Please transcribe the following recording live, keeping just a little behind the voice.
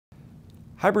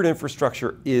Hybrid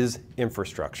infrastructure is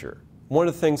infrastructure. One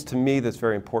of the things to me that's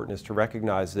very important is to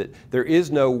recognize that there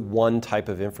is no one type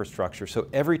of infrastructure. So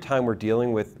every time we're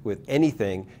dealing with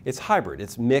anything, it's hybrid.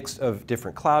 It's mixed of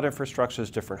different cloud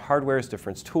infrastructures, different hardwares,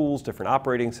 different tools, different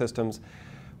operating systems.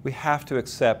 We have to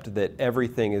accept that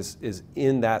everything is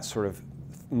in that sort of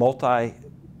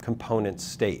multi-component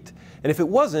state. And if it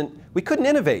wasn't, we couldn't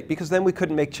innovate because then we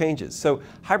couldn't make changes. So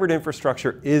hybrid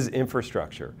infrastructure is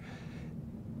infrastructure.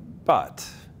 But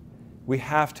we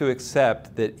have to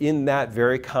accept that in that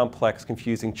very complex,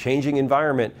 confusing, changing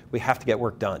environment, we have to get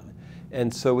work done.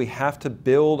 And so we have to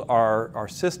build our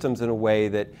systems in a way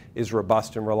that is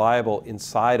robust and reliable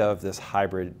inside of this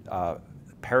hybrid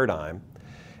paradigm.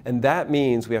 And that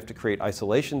means we have to create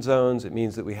isolation zones. It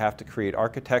means that we have to create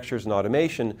architectures and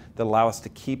automation that allow us to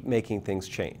keep making things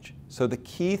change. So the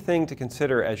key thing to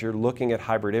consider as you're looking at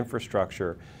hybrid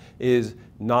infrastructure is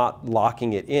not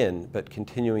locking it in, but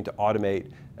continuing to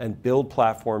automate and build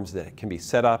platforms that can be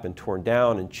set up and torn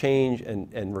down and change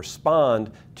and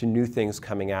respond to new things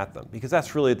coming at them. Because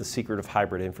that's really the secret of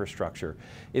hybrid infrastructure.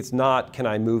 It's not, can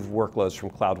I move workloads from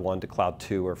Cloud 1 to Cloud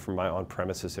 2 or from my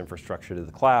on-premises infrastructure to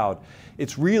the cloud?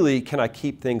 It's really, can I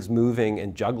keep things moving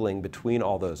and juggling between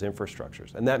all those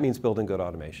infrastructures? And that means building good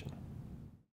automation.